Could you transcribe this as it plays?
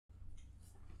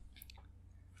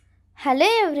Hello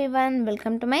everyone,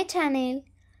 welcome to my channel.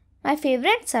 My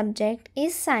favorite subject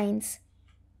is science.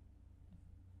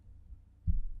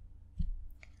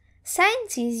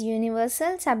 Science is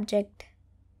universal subject.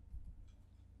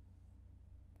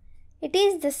 It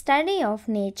is the study of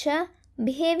nature,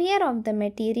 behavior of the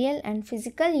material and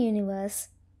physical universe.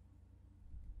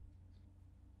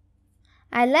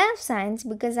 I love science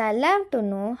because I love to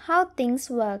know how things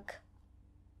work.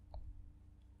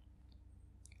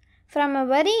 From a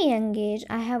very young age,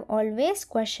 I have always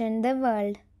questioned the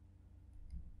world.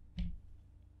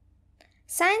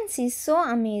 Science is so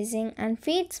amazing and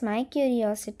feeds my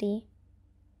curiosity.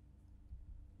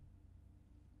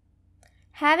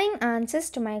 Having answers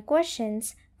to my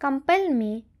questions compel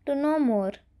me to know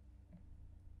more.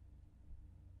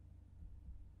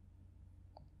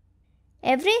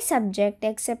 Every subject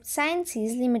except science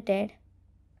is limited.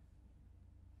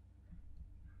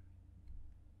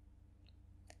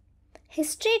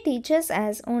 History teaches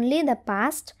us only the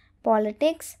past,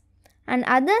 politics, and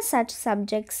other such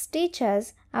subjects teach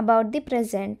us about the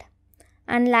present,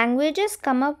 and languages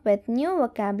come up with new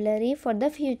vocabulary for the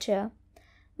future.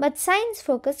 But science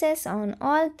focuses on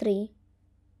all three.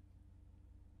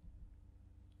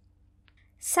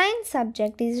 Science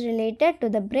subject is related to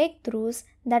the breakthroughs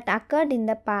that occurred in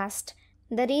the past,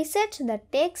 the research that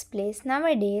takes place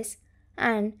nowadays,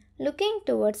 and looking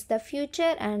towards the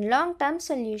future and long-term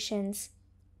solutions.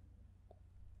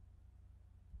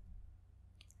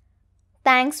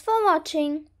 Thanks for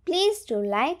watching. Please do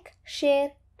like,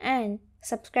 share and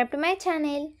subscribe to my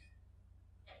channel.